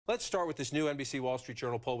Let's start with this new NBC Wall Street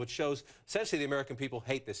Journal poll, which shows essentially the American people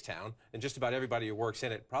hate this town, and just about everybody who works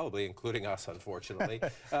in it, probably including us, unfortunately.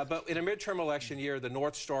 But in a midterm election year, the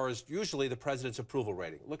North Star is usually the president's approval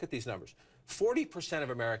rating. Look at these numbers. 40% of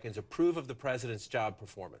Americans approve of the president's job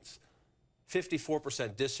performance.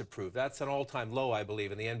 54% disapprove. That's an all-time low, I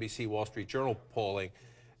believe, in the NBC Wall Street Journal polling.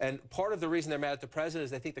 And part of the reason they're mad at the president is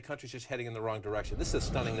they think the country's just heading in the wrong direction. This is a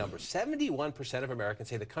stunning number. 71% of Americans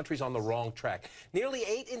say the country's on the wrong track. Nearly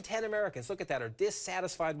 8 in 10 Americans, look at that, are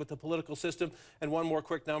dissatisfied with the political system. And one more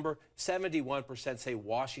quick number, 71% say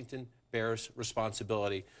Washington bears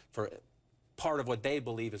responsibility for part of what they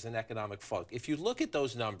believe is an economic funk. If you look at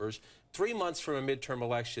those numbers, 3 months from a midterm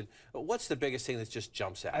election, what's the biggest thing that just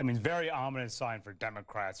jumps out? I mean, very ominous sign for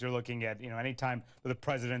Democrats. You're looking at, anytime the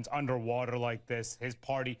president's underwater like this, his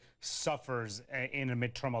party suffers in a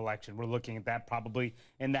midterm election. We're looking at that probably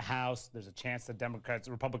in the House. There's a chance that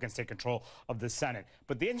Republicans take control of the Senate.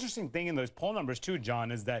 But the interesting thing in those poll numbers, too,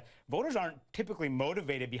 John, is that voters aren't typically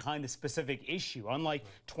motivated behind a specific issue. Unlike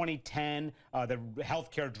 2010, the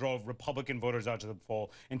healthcare drove Republican voters out to the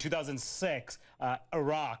poll. In 2006,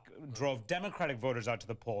 Iraq drove Democratic voters out to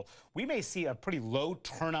the poll. We may see a pretty low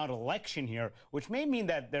turnout election here, which may mean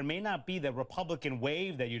that there may not be the Republican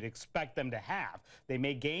wave that you'd expect them to have. They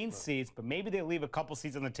may gain seats, but maybe they leave a couple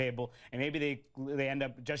seats on the table, and maybe they end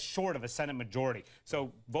up just short of a Senate majority.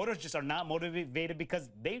 So voters just are not motivated because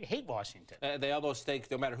they hate Washington. They almost think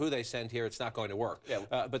no matter who they send here, it's not going to work.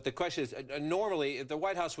 Yeah. But the question is, normally the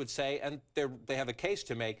White House would say, and they have a case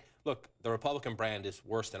to make, look, the Republican brand is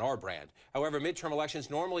worse than our brand. However, midterm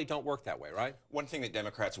elections normally don't work that way, right? One thing that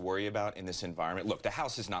Democrats worry about in this environment, look, the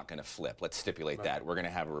House is not going to flip. Let's stipulate that. We're going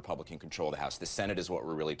to have a Republican control of the House. The Senate is what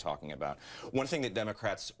we're really talking about. One thing that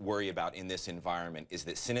Democrats worry about in this environment is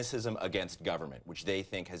that cynicism against government, which they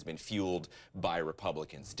think has been fueled by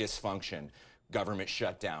Republicans, dysfunction, government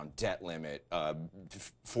shutdown, debt limit,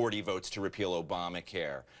 40 votes to repeal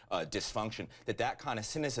Obamacare, dysfunction, that kind of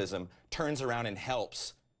cynicism turns around and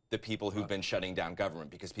helps the people who've been shutting down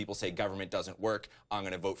government, because people say government doesn't work, I'm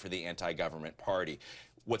going to vote for the anti-government party.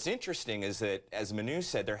 What's interesting is that, as Manu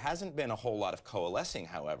said, there hasn't been a whole lot of coalescing,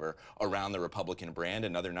 however, around the Republican brand.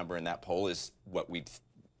 Another number in that poll is what we'd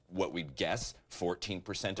guess,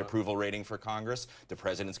 14% approval rating for Congress. The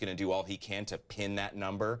president's going to do all he can to pin that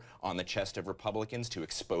number on the chest of Republicans to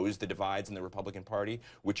expose the divides in the Republican Party,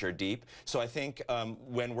 which are deep. So I think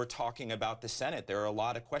when we're talking about the Senate, there are a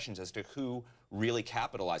lot of questions as to who really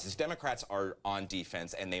capitalizes. Democrats are on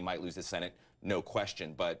defense, and they might lose the Senate, no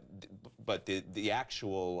question. But the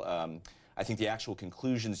actual I think the actual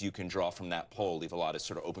conclusions you can draw from that poll leave a lot of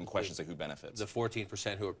sort of open questions of who benefits. The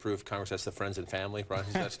 14% who approved Congress, that's the friends and family, right?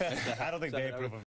 I don't think they approve of